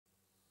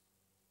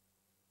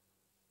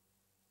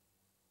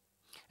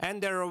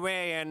and they're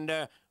away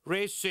and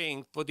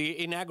racing for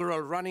the inaugural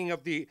running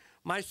of the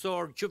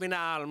Mysore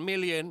Juvenile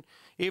Million,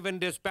 even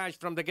dispatched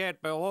from the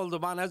gate by all the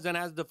runners. And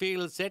as the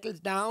field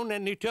settles down,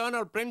 and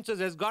Eternal Princess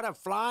has got a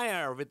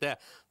flyer with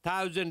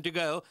 1,000 to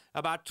go,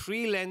 about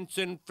 3 lengths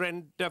in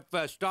front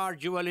of Star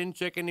Jewel in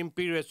second,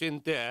 Imperious in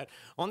third.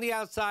 On the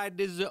outside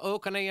is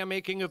Okanaya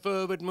making a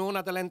forward move,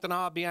 at the length and a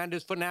half behind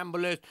his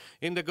Funambulist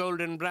in the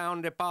golden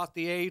brown. They passed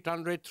the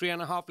 800,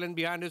 3.5 length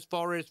behind his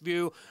Forest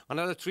View,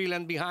 another 3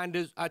 length behind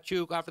his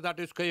Achuk. After that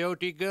is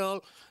Coyote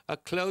Girl. A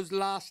close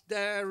last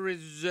there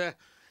is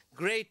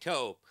Great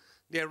Hope.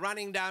 They're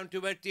running down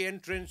towards the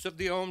entrance of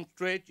the home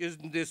stretch is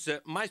this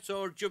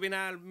Mysore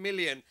Juvenile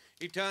Million.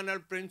 Eternal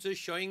Princess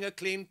showing a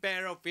clean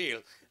pair of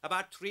field.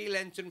 About 3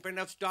 lengths in front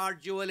of Star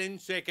Jewel in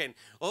second.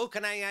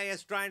 Okanaya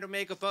is trying to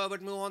make a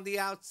forward move on the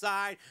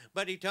outside,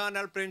 but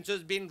Eternal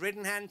Princess, been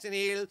ridden hands and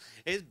heels,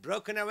 is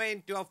broken away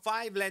into a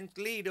 5-length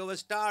lead over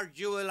Star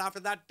Jewel. After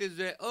that is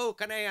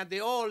Okanaya. They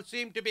all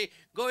seem to be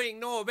going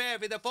nowhere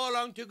with a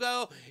furlong to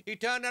go.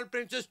 Eternal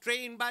Princess,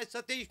 trained by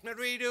Suraj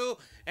Narredu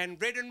and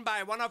ridden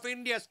by one of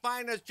India's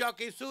finest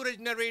jockeys, Suraj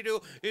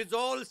Narredu, is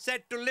all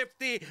set to lift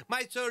the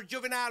Mysore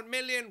Juvenile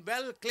Million,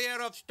 well clear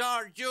of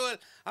Star Jewel.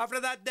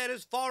 After that there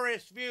is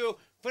Forest View,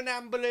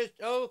 Funambulist,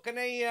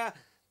 Okanaya.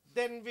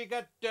 Then we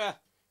got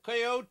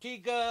Coyote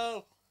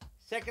Girl.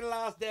 Second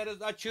last there is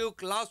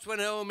Achuk. Last one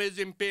home is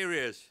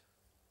Imperious.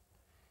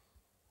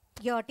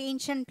 Your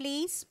attention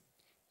please.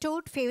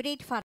 Tote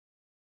favorite for